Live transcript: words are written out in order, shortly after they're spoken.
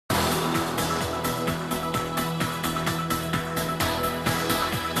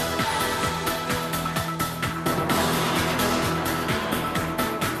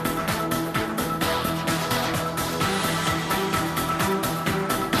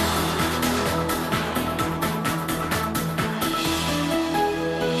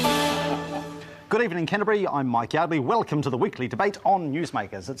Good evening, Canterbury. I'm Mike Yardley. Welcome to the weekly debate on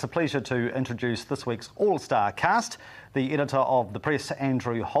NewsMakers. It's a pleasure to introduce this week's all-star cast: the editor of The Press,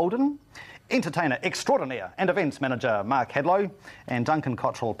 Andrew Holden; entertainer extraordinaire and events manager, Mark Hadlow; and Duncan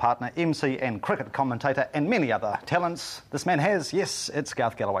Cotterill, partner, MC and cricket commentator, and many other talents. This man has, yes, it's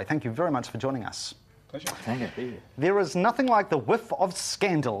Garth Gallaway. Thank you very much for joining us. Pleasure. Thank you. There is nothing like the whiff of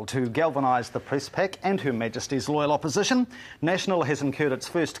scandal to galvanise the press pack and Her Majesty's loyal opposition. National has incurred its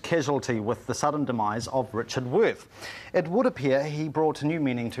first casualty with the sudden demise of Richard Worth. It would appear he brought new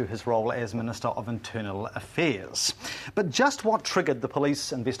meaning to his role as Minister of Internal Affairs. But just what triggered the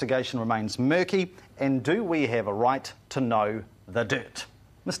police investigation remains murky, and do we have a right to know the dirt?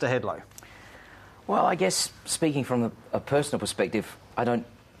 Mr. Hadlow. Well, I guess speaking from a personal perspective, I don't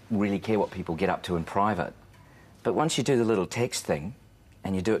really care what people get up to in private. But once you do the little text thing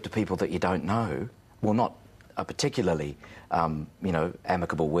and you do it to people that you don't know, well, not particularly,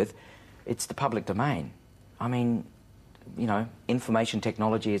 amicable with, it's the public domain. I mean, information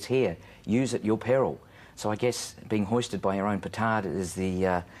technology is here. Use at your peril. So I guess being hoisted by your own petard is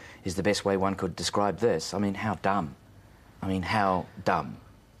the best way one could describe this. I mean, how dumb.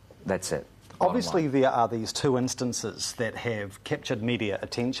 That's it. Obviously, there are these two instances that have captured media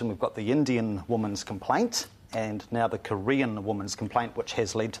attention. We've got the Indian woman's complaint and now the Korean woman's complaint, which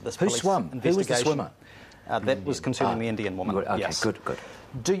has led to this police investigation. Who was the swimmer? That was concerning the Indian woman. Okay, yes. Good.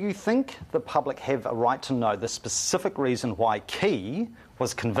 Do you think the public have a right to know the specific reason why Key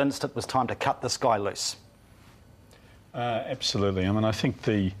was convinced it was time to cut this guy loose? Absolutely. I mean, I think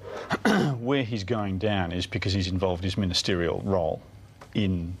where he's going down is because he's involved his ministerial role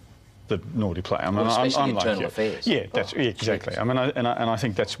in the naughty play. I mean, especially I'm internal like affairs. Yeah, exactly. I mean, I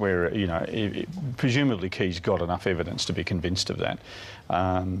think that's where presumably Key's got enough evidence to be convinced of that,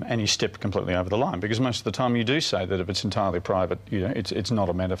 and he stepped completely over the line, because most of the time you do say that if it's entirely private, it's not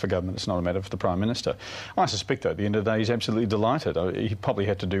a matter for government, it's not a matter for the Prime Minister. I suspect, though, at the end of the day, he's absolutely delighted. He probably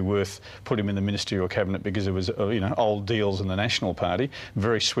had to do Worth, put him in the ministerial cabinet because it was old deals in the National Party.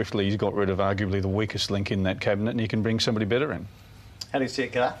 Very swiftly, he's got rid of arguably the weakest link in that cabinet, and he can bring somebody better in. How do you see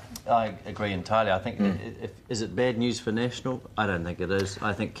it, Garth? I agree entirely. I think, is it bad news for National? I don't think it is.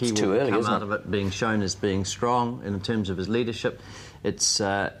 I think Key will come out of it being shown as being strong in terms of his leadership. It's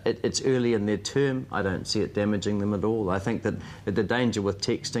early in their term. I don't see it damaging them at all. I think that the danger with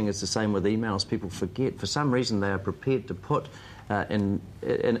texting is the same with emails. People forget. For some reason, they are prepared to put in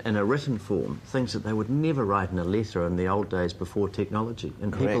a written form things that they would never write in a letter in the old days before technology.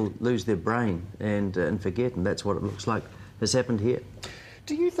 And Correct. People lose their brain and forget, and that's what it looks like has happened here.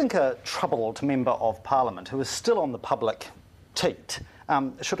 Do you think a troubled Member of Parliament who is still on the public teat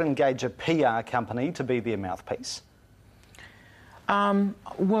should engage a PR company to be their mouthpiece?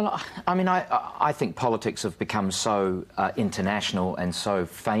 Well, I mean, I think politics have become so international and so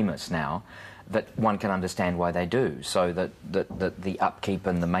famous now that one can understand why they do, so that the upkeep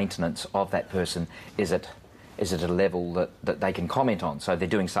and the maintenance of that person is at a level that they can comment on. So if they're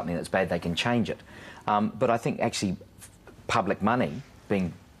doing something that's bad, they can change it. But I think actually public money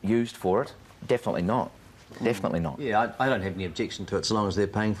being used for it, definitely not. Definitely not. Yeah, I don't have any objection to it so long as they're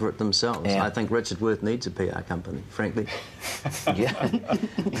paying for it themselves. Yeah. I think Richard Worth needs a PR company, frankly. Yeah.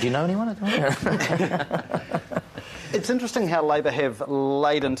 Do you know anyone at all? It's interesting how Labor have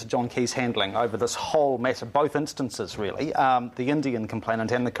laid into John Key's handling over this whole matter, both instances really, the Indian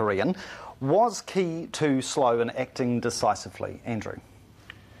complainant and the Korean. Was Key too slow in acting decisively, Andrew?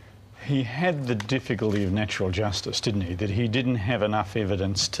 He had the difficulty of natural justice, didn't he? That he didn't have enough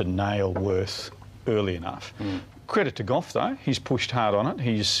evidence to nail Worth early enough. Credit to Garth, though. He's pushed hard on it.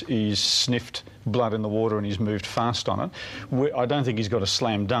 He's sniffed blood in the water and he's moved fast on it. I don't think he's got a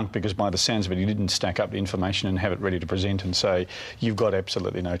slam dunk, because by the sounds of it, he didn't stack up the information and have it ready to present and say, you've got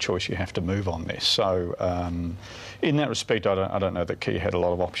absolutely no choice, you have to move on this. So in that respect, I don't know that Key had a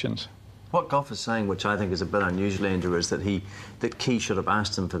lot of options. What Goff is saying, which I think is a bit unusual, Andrew, is that Key should have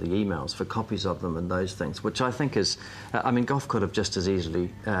asked him for the emails, for copies of them and those things, which I think is... Goff could have just as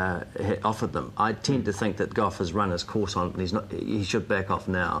easily offered them. I tend to think that Goff has run his course on it, and he should back off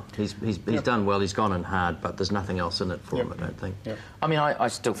now. He's done well, he's gone in hard, but there's nothing else in it for him, I don't think. Yep. I mean, I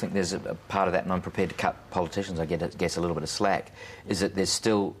still think there's a part of that, and I'm prepared to cut politicians, I guess, a little bit of slack, is that there's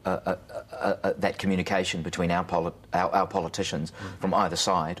still that communication between our politicians from either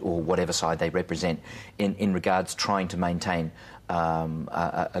side, or whatever side they represent, in regards trying to maintain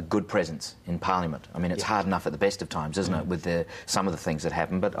a good presence in Parliament. I mean, it's hard enough at the best of times, isn't it, with some of the things that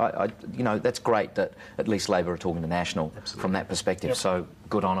happen. But that's great that at least Labor are talking to National from that perspective. Yep. So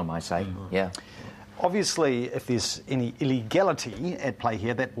good on them, I say. Yeah. Obviously, if there's any illegality at play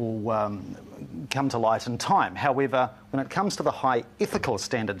here, that will come to light in time. However, when it comes to the high ethical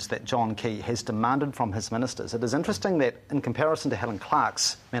standards that John Key has demanded from his ministers, it is interesting that in comparison to Helen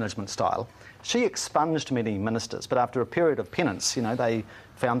Clark's management style, she expunged many ministers, but after a period of penance, they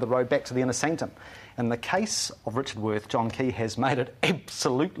found the road back to the inner sanctum. In the case of Richard Worth, John Key has made it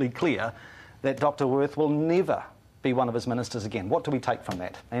absolutely clear that Dr. Worth will never be one of his ministers again. What do we take from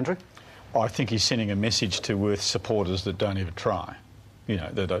that, Andrew? I think he's sending a message to Worth supporters that don't even try.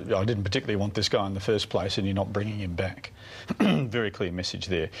 That I didn't particularly want this guy in the first place and you're not bringing him back. Very clear message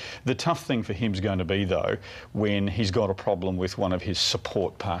there. The tough thing for him is going to be, though, when he's got a problem with one of his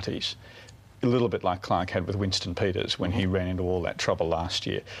support parties. A little bit like Clark had with Winston Peters when he ran into all that trouble last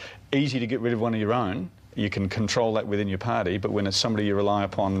year. Easy to get rid of one of your own. You can control that within your party, but when it's somebody you rely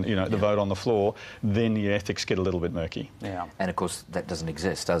upon, the vote on the floor, then your ethics get a little bit murky. Yeah. And, of course, that doesn't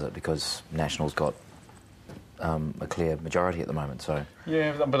exist, does it? Because National's got a clear majority at the moment, so...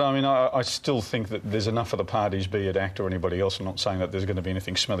 Yeah, but I still think that there's enough of the parties, be it ACT or anybody else. I'm not saying that there's going to be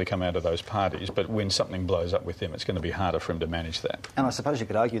anything smelly come out of those parties, but when something blows up with them, it's going to be harder for him to manage that. And I suppose you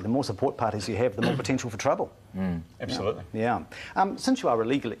could argue the more support parties you have, the more potential for trouble. Absolutely. Yeah. Since you are a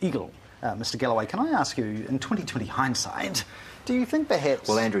legal eagle, Mr. Gallaway, can I ask you, in 2020 hindsight, do you think perhaps...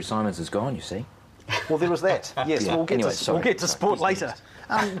 Well, Andrew Symonds is gone, you see. Well, there was that. Yes, yeah. we'll get to sport later.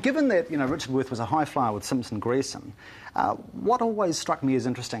 Given that Richard Worth was a high flyer with Simpson Grierson, what always struck me as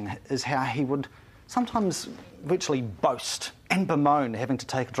interesting is how he would sometimes virtually boast and bemoan having to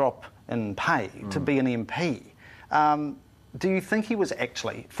take a drop in pay to be an MP. Do you think he was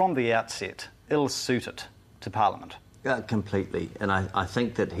actually, from the outset, ill-suited to Parliament? Completely. And I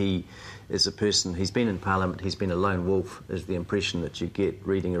think that he is a person, he's been in Parliament, he's been a lone wolf, is the impression that you get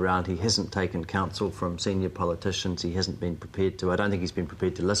reading around. He hasn't taken counsel from senior politicians, he hasn't been prepared to. I don't think he's been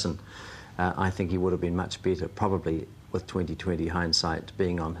prepared to listen. I think he would have been much better, probably with 2020 hindsight,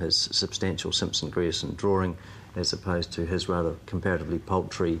 being on his substantial Simpson-Grierson drawing as opposed to his rather comparatively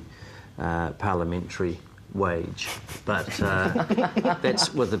paltry parliamentary wage, but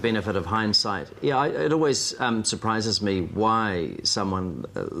that's with the benefit of hindsight. Yeah, it always surprises me why someone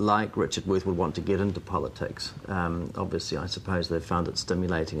like Richard Worth would want to get into politics. Obviously, I suppose they've found it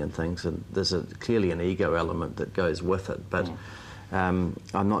stimulating and things, and there's clearly an ego element that goes with it, but I'm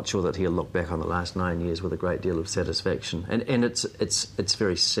not sure that he'll look back on the last 9 years with a great deal of satisfaction. And it's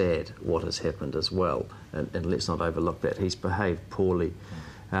very sad what has happened as well, and let's not overlook that. He's behaved poorly.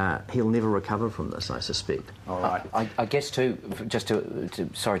 He'll never recover from this, I suspect. All right. I guess, too, just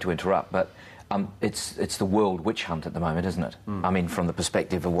sorry to interrupt, but it's the world witch hunt at the moment, isn't it? I mean, from the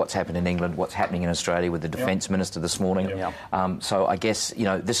perspective of what's happened in England, what's happening in Australia with the Defence Minister this morning. So I guess,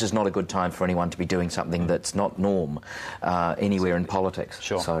 this is not a good time for anyone to be doing something that's not norm anywhere in politics.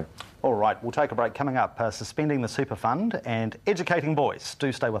 Sure. So. All right, we'll take a break. Coming up, suspending the super fund and educating boys.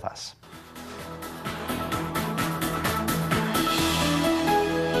 Do stay with us.